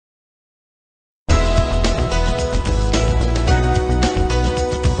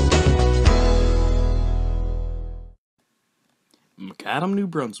McAdam, New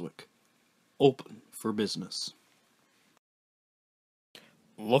Brunswick, open for business.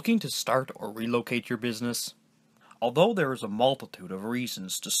 Looking to start or relocate your business? Although there is a multitude of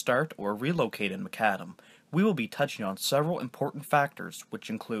reasons to start or relocate in McAdam, we will be touching on several important factors which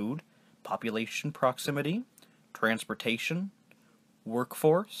include population proximity, transportation,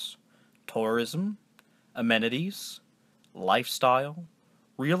 workforce, tourism, amenities, lifestyle,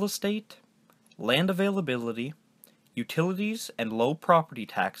 real estate, land availability, utilities and low property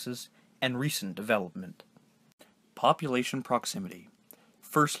taxes, and recent development. Population proximity.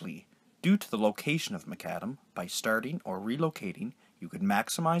 Firstly, due to the location of McAdam, by starting or relocating, you could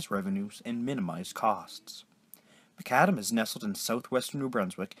maximize revenues and minimize costs. McAdam is nestled in southwestern New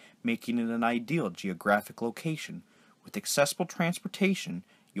Brunswick, making it an ideal geographic location. With accessible transportation,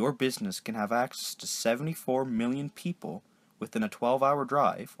 your business can have access to 74 million people within a 12-hour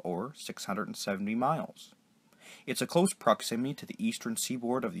drive, or 670 miles. It's a close proximity to the eastern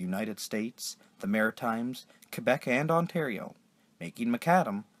seaboard of the United States, the Maritimes, Quebec, and Ontario, making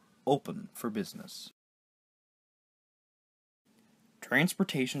McAdam open for business.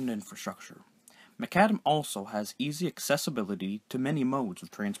 Transportation and infrastructure. McAdam also has easy accessibility to many modes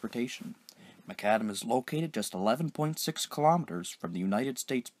of transportation. McAdam is located just 11.6 kilometers from the United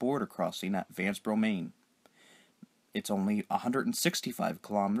States border crossing at Vanceboro, Maine. It's only 165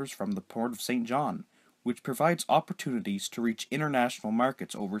 kilometers from the Port of St. John, which provides opportunities to reach international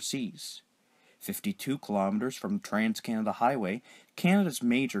markets overseas. 52 kilometers from Trans-Canada Highway, Canada's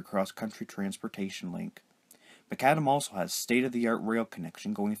major cross-country transportation link. McAdam also has state-of-the-art rail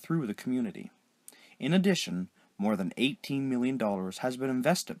connection going through the community. In addition, more than $18 million has been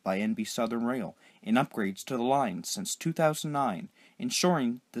invested by NB Southern Rail in upgrades to the line since 2009,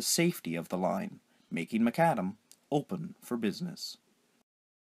 ensuring the safety of the line, making McAdam open for business.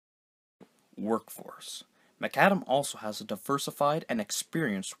 Workforce. McAdam also has a diversified and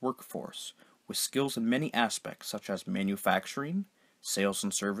experienced workforce, with skills in many aspects such as manufacturing, sales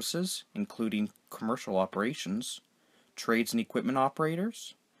and services, including commercial operations, trades and equipment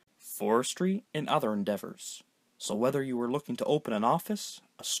operators, forestry, and other endeavors. So whether you are looking to open an office,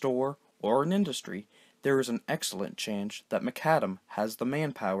 a store, or an industry, there is an excellent chance that McAdam has the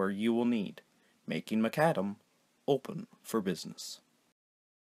manpower you will need, making McAdam open for business.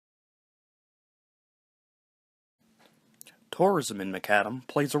 Tourism in McAdam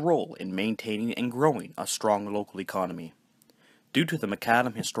plays a role in maintaining and growing a strong local economy. Due to the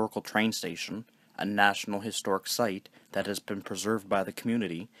McAdam Historical Train Station, a National Historic Site that has been preserved by the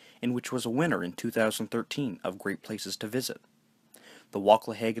community, and which was a winner in 2013 of Great Places to Visit. The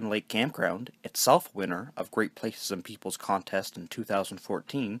Wachlahagan Lake Campground, itself a winner of Great Places and Peoples Contest in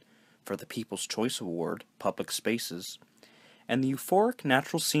 2014 for the People's Choice Award, Public Spaces, and the euphoric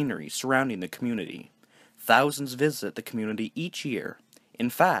natural scenery surrounding the community. Thousands visit the community each year.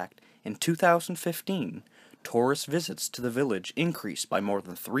 In fact, in 2015, tourist visits to the village increased by more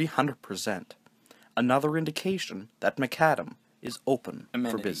than 300%. Another indication that McAdam is open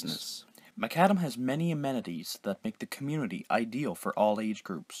for business. McAdam has many amenities that make the community ideal for all age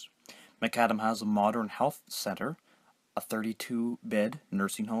groups. McAdam has a modern health center, a 32-bed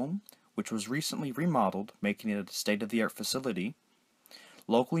nursing home, which was recently remodeled, making it a state-of-the-art facility,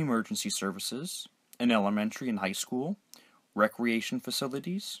 local emergency services, an elementary and high school, recreation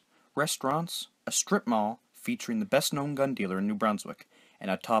facilities, restaurants, a strip mall featuring the best-known gun dealer in New Brunswick, and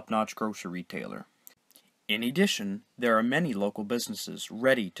a top-notch grocery retailer. In addition, there are many local businesses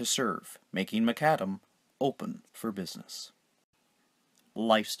ready to serve, making McAdam open for business.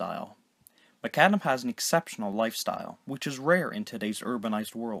 Lifestyle. McAdam has an exceptional lifestyle, which is rare in today's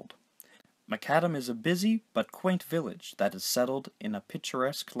urbanized world. McAdam is a busy but quaint village that is settled in a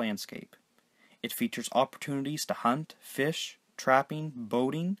picturesque landscape. It features opportunities to hunt, fish, trapping,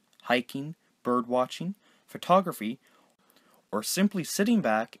 boating, hiking, birdwatching, photography, or simply sitting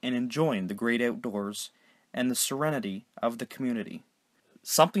back and enjoying the great outdoors and the serenity of the community.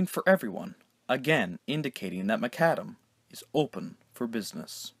 Something for everyone, again indicating that McAdam is open for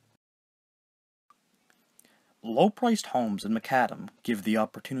business. Low-priced homes in McAdam give the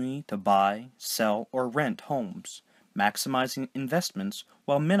opportunity to buy, sell, or rent homes, maximizing investments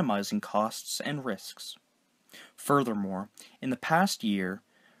while minimizing costs and risks. Furthermore, in the past year,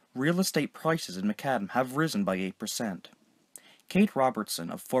 real estate prices in McAdam have risen by 8%. Kate Robertson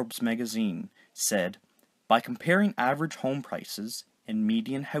of Forbes magazine said, "By comparing average home prices and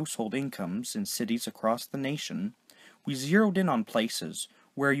median household incomes in cities across the nation, we zeroed in on places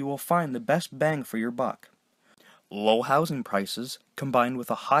where you will find the best bang for your buck. Low housing prices, combined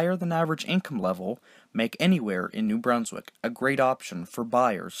with a higher-than-average income level, make anywhere in New Brunswick a great option for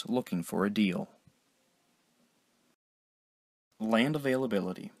buyers looking for a deal." Land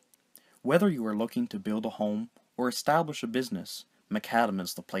availability. Whether you are looking to build a home or establish a business, McAdam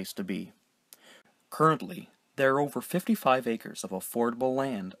is the place to be. Currently, there are over 55 acres of affordable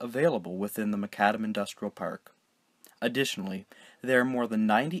land available within the McAdam Industrial Park. Additionally, there are more than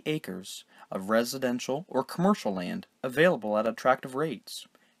 90 acres of residential or commercial land available at attractive rates,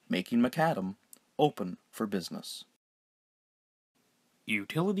 making McAdam open for business.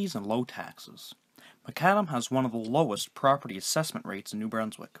 Utilities and low taxes. McAdam has one of the lowest property assessment rates in New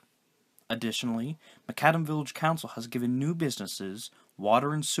Brunswick. Additionally, McAdam Village Council has given new businesses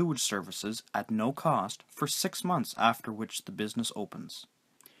water and sewage services at no cost for 6 months after which the business opens.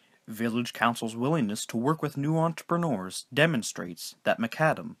 Village Council's willingness to work with new entrepreneurs demonstrates that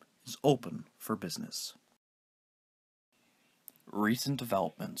McAdam is open for business. Recent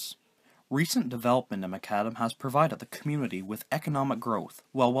developments. Recent development in McAdam has provided the community with economic growth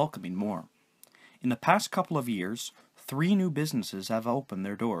while welcoming more. In the past couple of years, 3 new businesses have opened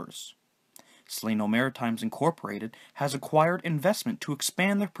their doors. Salino Maritimes Incorporated has acquired investment to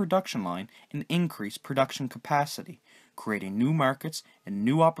expand their production line and increase production capacity, creating new markets and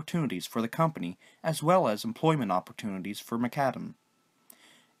new opportunities for the company, as well as employment opportunities for McAdam.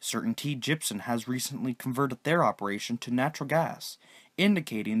 CertainTeed Gypsum has recently converted their operation to natural gas,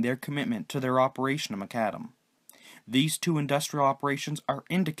 indicating their commitment to their operation in McAdam. These 2 industrial operations are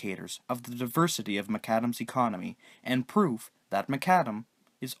indicators of the diversity of McAdam's economy and proof that McAdam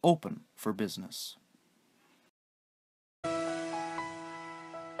is open for business.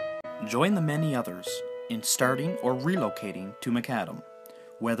 Join the many others in starting or relocating to McAdam.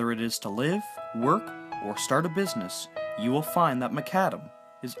 Whether it is to live, work, or start a business, you will find that McAdam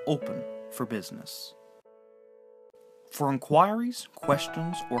is open for business. For inquiries,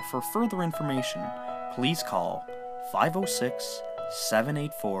 questions, or for further information, please call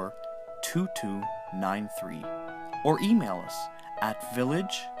 506-784-2293 or email us at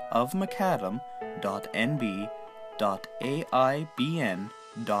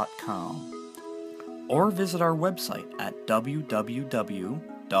villageofmcadam.nb.aibn.com or visit our website at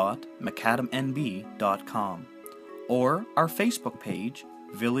www.macadamnb.com or our Facebook page,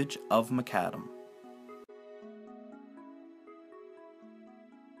 Village of McAdam.